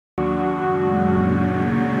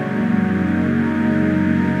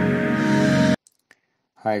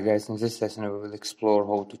Hi guys, in this lesson we will explore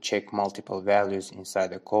how to check multiple values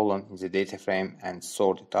inside a column in the data frame and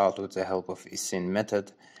sort it out with the help of isin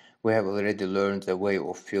method. We have already learned the way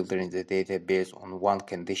of filtering the data based on one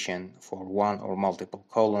condition for one or multiple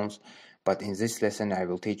columns, but in this lesson I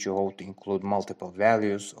will teach you how to include multiple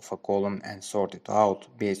values of a column and sort it out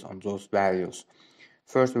based on those values.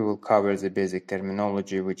 First we will cover the basic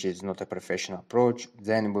terminology, which is not a professional approach.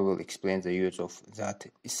 Then we will explain the use of that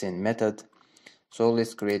isin method. So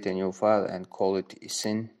let's create a new file and call it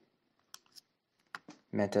isin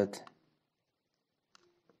method.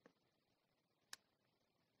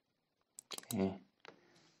 Okay,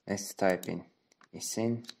 let's type in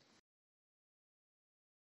isin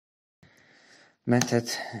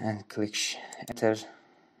method and click enter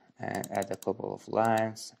and add a couple of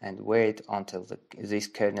lines and wait until this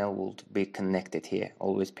kernel will be connected here.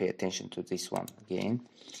 Always pay attention to this one again.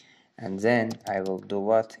 And then I will do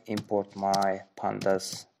what? Import my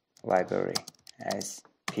Pandas library as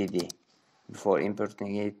PD. Before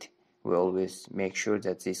importing it, we always make sure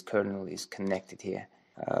that this kernel is connected here.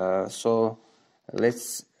 So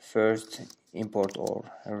let's first import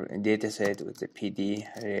our dataset with the PD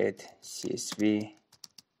read CSV,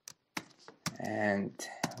 and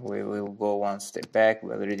we will go one step back.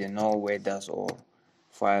 We already know where does our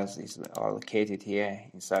files is allocated here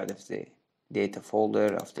inside of the data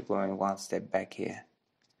folder. After going one step back here,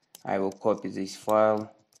 I will copy this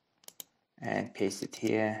file and paste it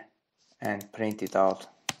here and print it out.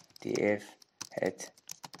 df head,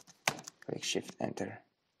 click shift enter,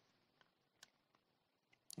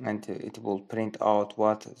 and it will print out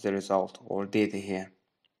what the result or data here.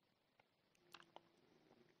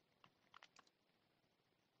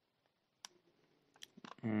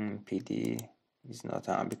 PD is not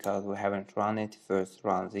on because we haven't run it. First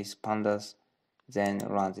run this pandas, then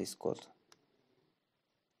run this code.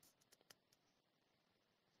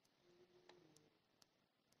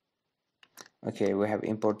 Okay, we have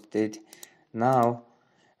imported it. Now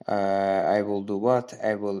I will do what?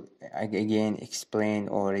 I will again explain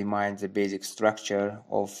or remind the basic structure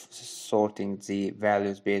of sorting the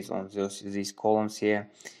values based on these columns here.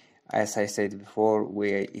 As I said before,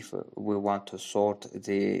 if we want to sort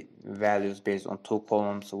the values based on two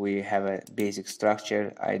columns, we have a basic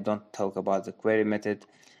structure. I don't talk about the query method.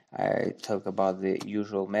 I talk about the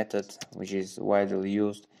usual method, which is widely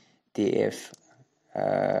used. df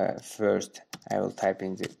first I will type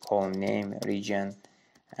in the column name, region,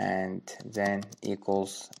 and then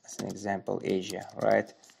equals, as an example, Asia, right?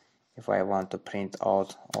 If I want to print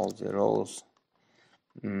out all the rows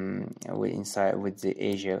inside with the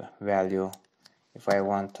Asia value, if I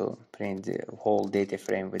want to print the whole data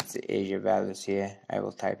frame with the Asia values here, I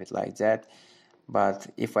will type it like that. But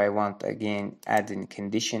if I want again add in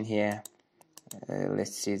condition here,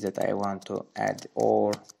 let's see that I want to add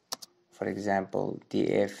or, for example,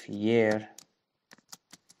 df year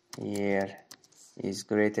is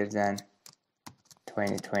greater than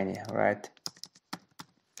 2020, right?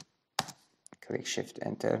 Click shift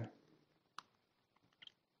enter,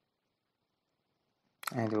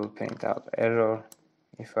 and it will print out error.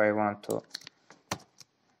 If I want to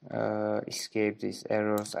escape these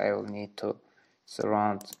errors, I will need to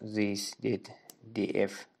surround these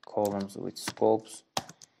df columns with scopes.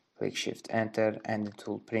 Click shift enter, and it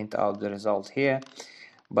will print out the result here.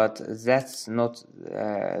 But that's not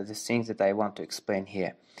the thing that I want to explain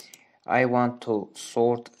here. I want to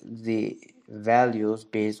sort the values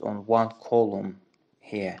based on one column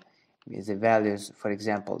here. The values, for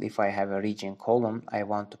example, if I have a region column, I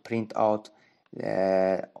want to print out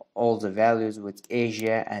all the values with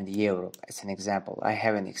Asia and Europe as an example. I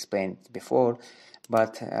haven't explained it before,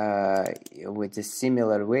 but with the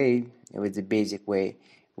similar way, with the basic way,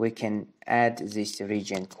 we can add this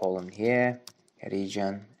region column here,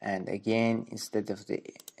 region, and again, instead of the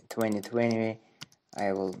 2020,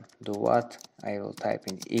 I will do what? I will type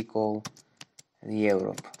in equal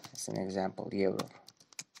Europe as an example, Europe.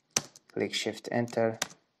 Click shift enter,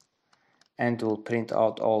 and it will print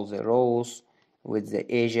out all the rows with the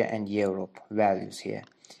Asia and Europe values here.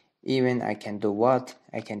 Even I can do what?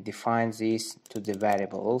 I can define these to the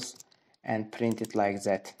variables and print it like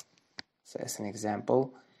that. So as an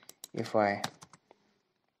example, if I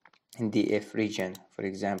in df region, for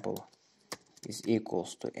example, is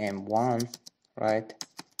equals to M1, right?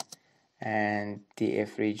 And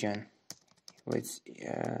df region with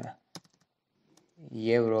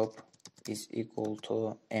Europe is equal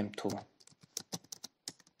to M2,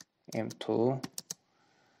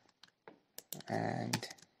 and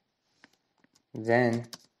then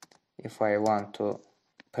if I want to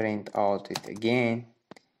print out it again,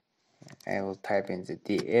 I will type in the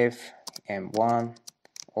df M1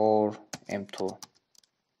 or M2,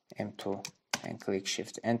 and click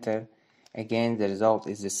Shift Enter. Again, the result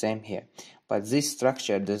is the same here, but this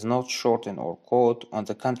structure does not shorten or code. On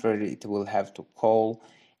the contrary, it will have to call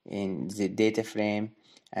in the data frame,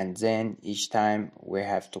 and then each time we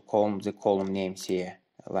have to call the column names here,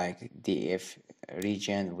 like DF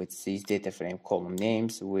region with these data frame column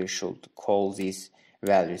names. We should call these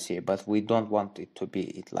values here, but we don't want it to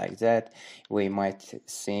be like that. We might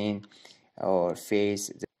see or face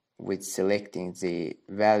with selecting the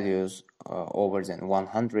values over than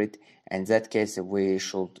 100. In that case, we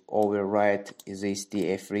should overwrite this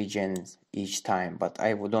DF regions each time, but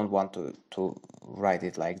I don't want to write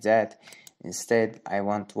it like that. Instead, I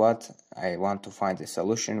want to find a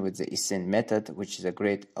solution with the isin method, which is a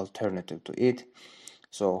great alternative to it.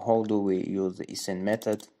 So how do we use the isin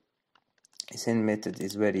method? Isin method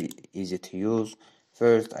is very easy to use.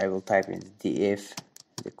 First, I will type in df,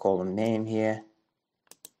 the column name here,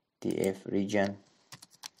 df region,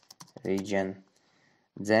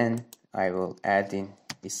 then I will add in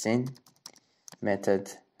isin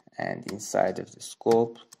method, and inside of the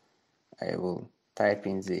scope I will type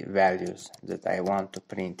in the values that I want to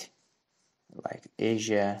print, like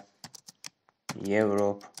Asia,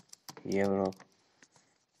 Europe,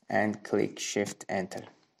 and click Shift Enter.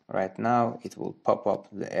 Right now it will pop up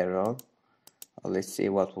the error. Let's see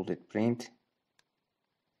what will it print.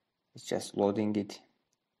 It's just loading it.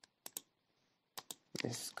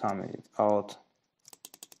 Let's comment it out.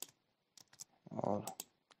 Or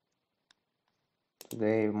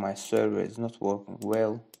today my server is not working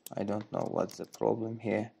well. I don't know what's the problem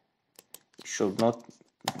here. It should not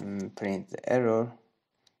print the error.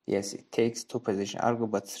 Yes, it takes 2 position argo,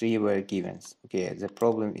 but 3 were given. Okay, the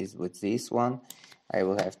problem is with this one. I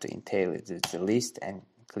will have to entail it with the list and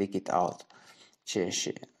click it out.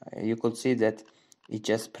 You could see that it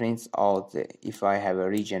just prints out if I have a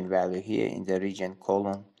region value here in the region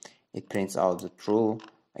column, it prints out the true.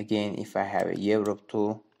 Again, if I have a Europe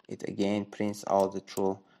 2, it again prints out the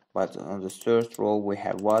true. But on the third row we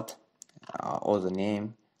have what? Or the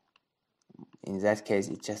name. In that case,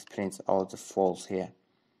 it just prints out the false here.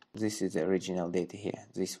 This is the original data here.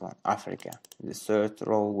 This one, Africa. In the third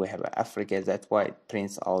row we have Africa. That's why it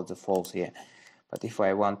prints out the false here. But if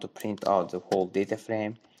I want to print out the whole data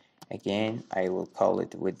frame, again I will call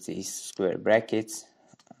it with these square brackets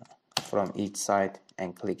from each side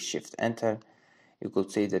and click Shift Enter. You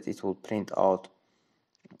could see that it will print out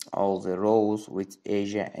all the rows with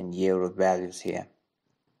Asia and Europe values here.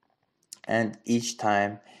 And each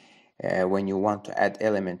time when you want to add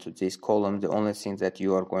element to this column, the only thing that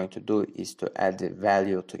you are going to do is to add the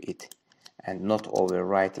value to it and not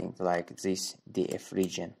overwriting like this DF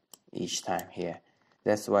region each time here.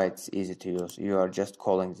 That's why it's easy to use. You are just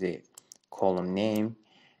calling the column name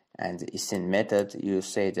and the isin method. You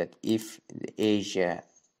say that if the Asia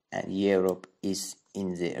and Europe is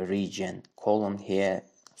in the region column here,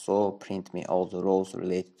 so print me all the rows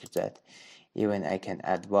related to that. Even I can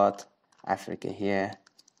add what? Africa here,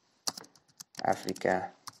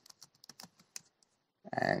 Africa,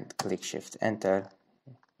 and click Shift Enter.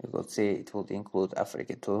 You could see it would include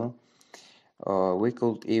Africa too. We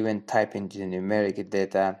could even type in the numeric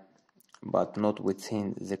data, but not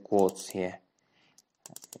within the quotes here.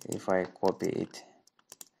 If I copy it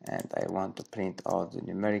and I want to print out the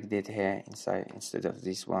numeric data here inside, instead of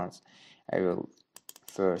these ones, I will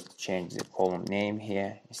first change the column name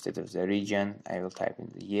here. Instead of the region, I will type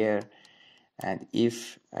in the year, and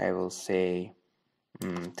if I will say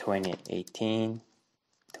 2018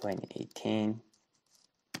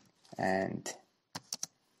 and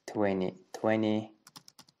 2020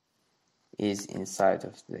 is inside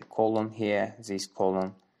of the column here, this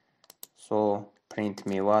column, so print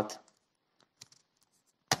me what?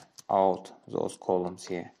 Out those columns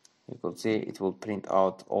here. You could see it will print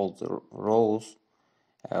out all the rows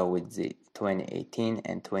with the 2018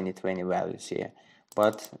 and 2020 values here,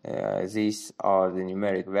 but these are the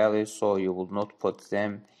numeric values, so you will not put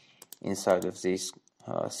them inside of this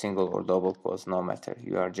single or double quotes, no matter.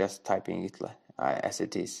 You are just typing it as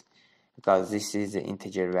it is, because this is the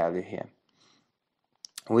integer value here.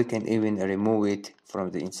 We can even remove it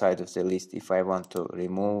from the inside of the list. If I want to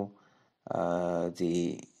remove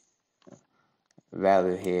the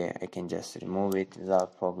value here, I can just remove it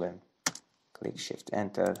without problem. Click Shift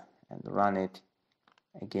Enter and run it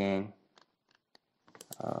again.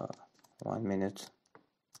 1 minute.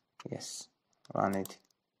 Yes, run it,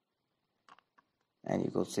 and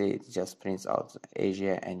you can see it just prints out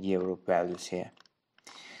Asia and Europe values here.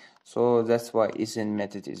 So that's why isin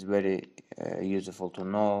method is very useful to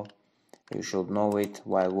know. You should know it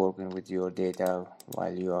while working with your data,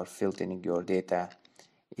 while you are filtering your data.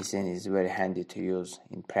 isin is very handy to use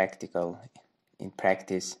in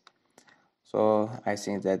practice. So I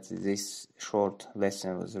think that this short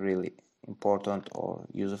lesson was really important or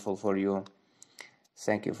useful for you.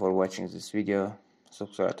 Thank you for watching this video.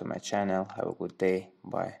 Subscribe to my channel. Have a good day.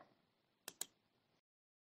 Bye.